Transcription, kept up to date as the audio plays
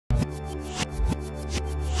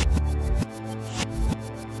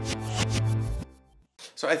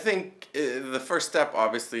So I think the first step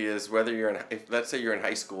obviously is whether you're in, if let's say you're in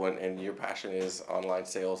high school and your passion is online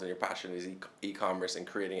sales and your passion is e-commerce and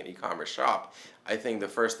creating an e-commerce shop. I think the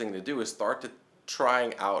first thing to do is start to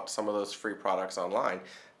trying out some of those free products online,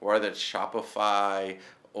 whether it's Shopify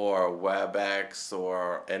or WebEx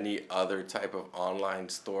or any other type of online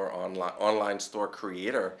store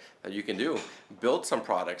creator that you can do. Build some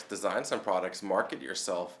products, design some products, market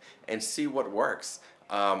yourself, and see what works.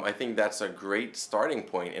 I think that's a great starting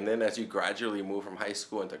point. And then as you gradually move from high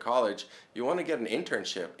school into college, you want to get an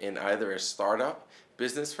internship in either a startup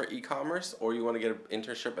business for e-commerce or you want to get an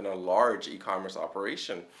internship in a large e-commerce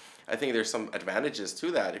operation. I think there's some advantages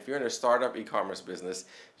to that. If you're in a startup e-commerce business,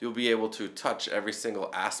 you'll be able to touch every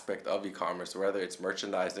single aspect of e-commerce, whether it's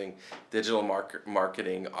merchandising, digital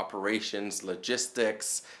marketing, operations,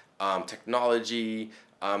 logistics, technology.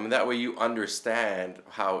 That way you understand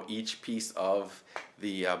how each piece of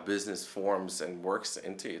the business forms and works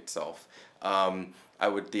into itself.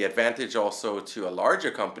 The advantage also to a larger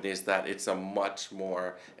company is that it's a much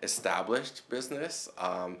more established business.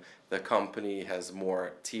 The company has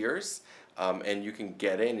more tiers, and you can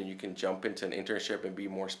get in and you can jump into an internship and be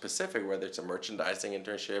more specific, whether it's a merchandising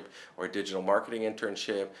internship or a digital marketing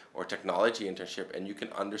internship or technology internship, and you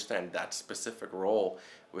can understand that specific role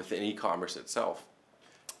within e-commerce itself.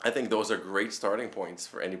 I think those are great starting points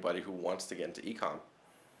for anybody who wants to get into e-com.